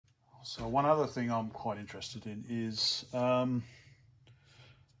So one other thing I'm quite interested in is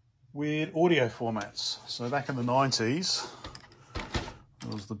weird audio formats. So back in the 90s,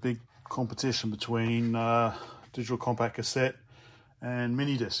 there was the big competition between Digital Compact Cassette and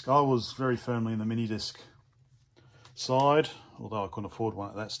MiniDisc. I was very firmly in the MiniDisc side, although I couldn't afford one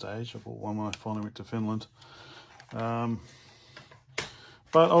at that stage. I bought one when I finally went to Finland. But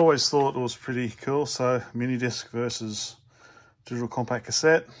I always thought it was pretty cool. So MiniDisc versus Digital Compact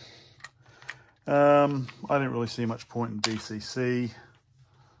Cassette. I didn't really see much point in DCC.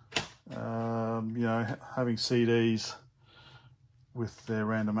 You know, having CDs with their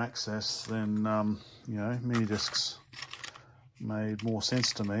random access, then you know, MiniDiscs made more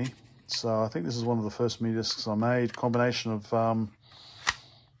sense to me. So I think this is one of the first MiniDiscs I made. Combination of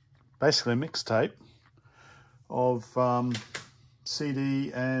basically a mixtape of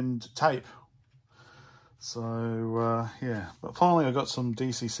CD and tape. So yeah, but finally I got some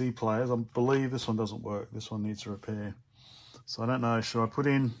DCC players. I believe this one doesn't work. This one needs a repair. So I don't know. Should I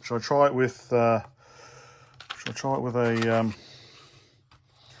try it with a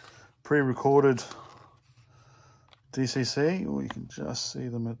pre-recorded DCC, or you can just see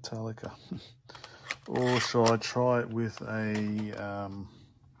the Metallica, or should I try it with a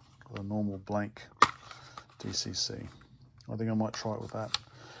normal blank DCC? I think I might try it with that.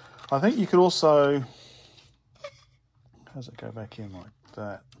 I think you could also, how does it go back in like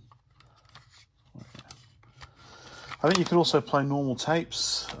that? I think you could also play normal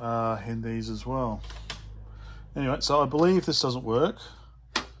tapes in these as well. Anyway, so I believe this doesn't work.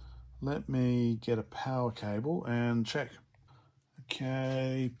 Let me get a power cable and check.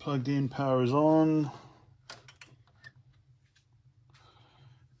 Okay, plugged in, power is on.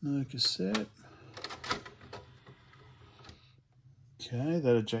 No cassette. Okay,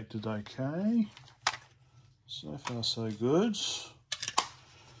 that ejected okay. So far so good.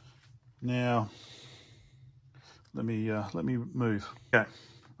 Now, let me move.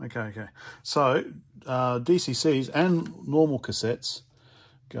 Okay. So DCCs and normal cassettes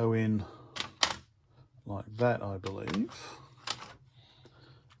go in like that, I believe.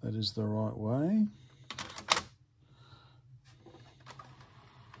 That is the right way.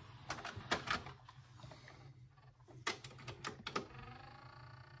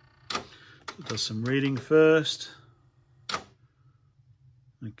 It does some reading first.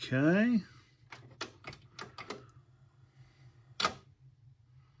 Okay.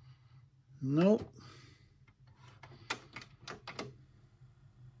 Nope.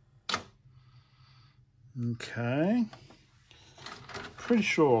 Okay. Pretty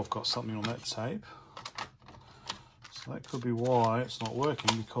sure I've got something on that tape. So that could be why it's not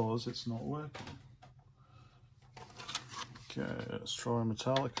working, because it's not working. Okay, let's try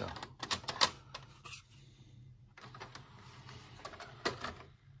Metallica.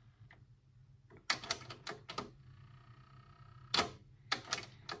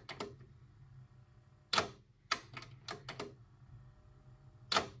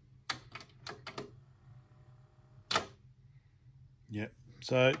 Yep,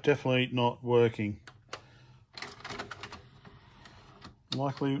 so definitely not working.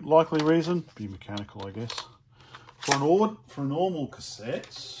 Likely reason, be mechanical, I guess. For a normal cassette,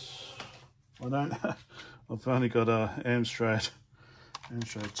 I've only got a Amstrad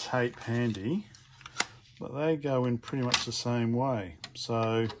tape handy, but they go in pretty much the same way.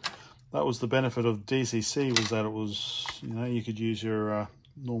 So that was the benefit of DCC, was that it was, you know, you could use your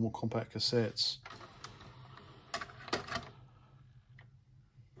normal compact cassettes.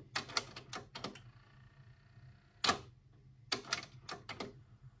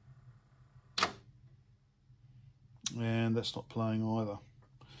 And that's not playing either.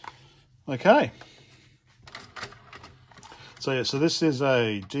 Okay. So yeah, so this is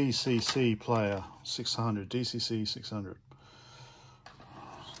a DCC player 600, DCC 600.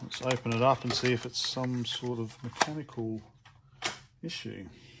 Let's open it up and see if it's some sort of mechanical issue.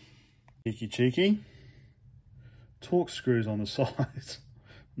 Cheeky. Torque screws on the side,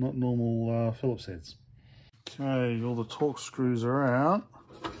 not normal Phillips heads. Okay, all the torque screws are out.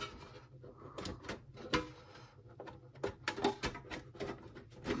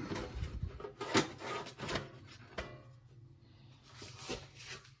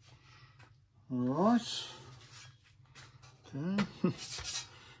 Alright, okay,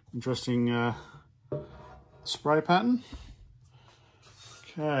 interesting spray pattern.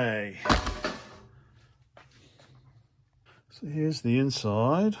 Okay, so here's the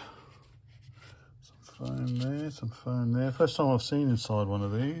inside. Some foam there, some foam there. First time I've seen inside one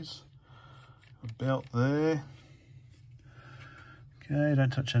of these. A belt there. Okay,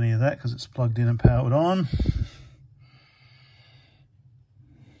 don't touch any of that because it's plugged in and powered on.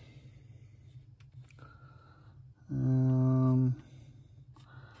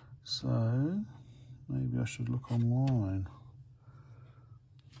 So maybe I should look online.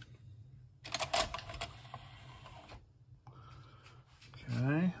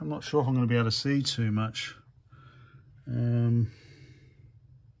 Okay, I'm not sure if I'm going to be able to see too much.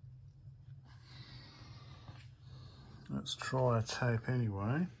 Let's try a tape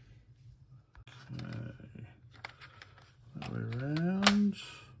anyway. Okay, that way around.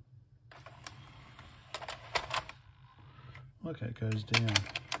 Okay, it goes down.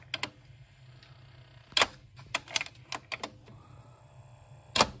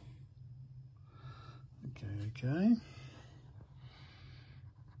 Okay.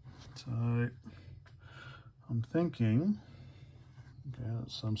 So I'm thinking, okay,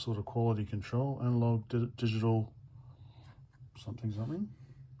 that's some sort of quality control, analog, digital, something.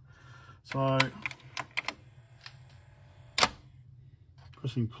 So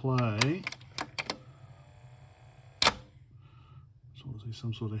pressing play, so obviously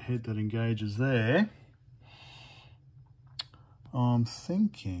some sort of head that engages there. I'm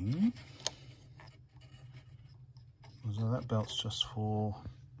thinking, so that belt's just for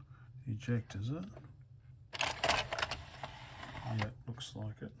eject, is it? Yeah, looks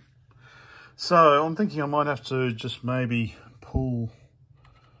like it. So I'm thinking I might have to just maybe pull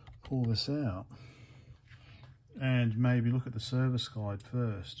this out and maybe look at the service guide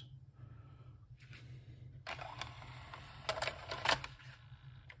first.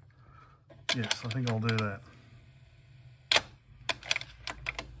 Yes, I think I'll do that.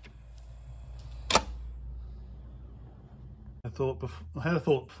 I had a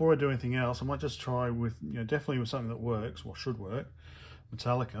thought before I do anything else, I might just try with, definitely with something that works, or should work,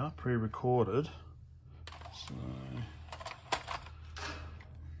 Metallica, pre-recorded. So,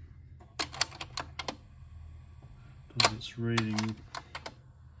 does its reading,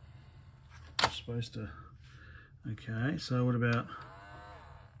 it's supposed to, okay, so what about,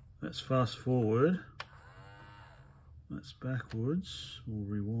 that's fast forward, that's backwards, we'll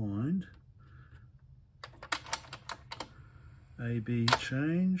rewind. A-B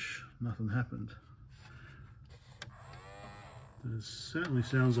change, nothing happened. It certainly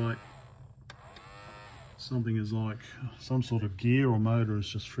sounds like something is like some sort of gear or motor is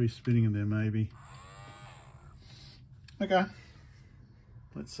just free spinning in there maybe. Okay,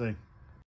 let's see.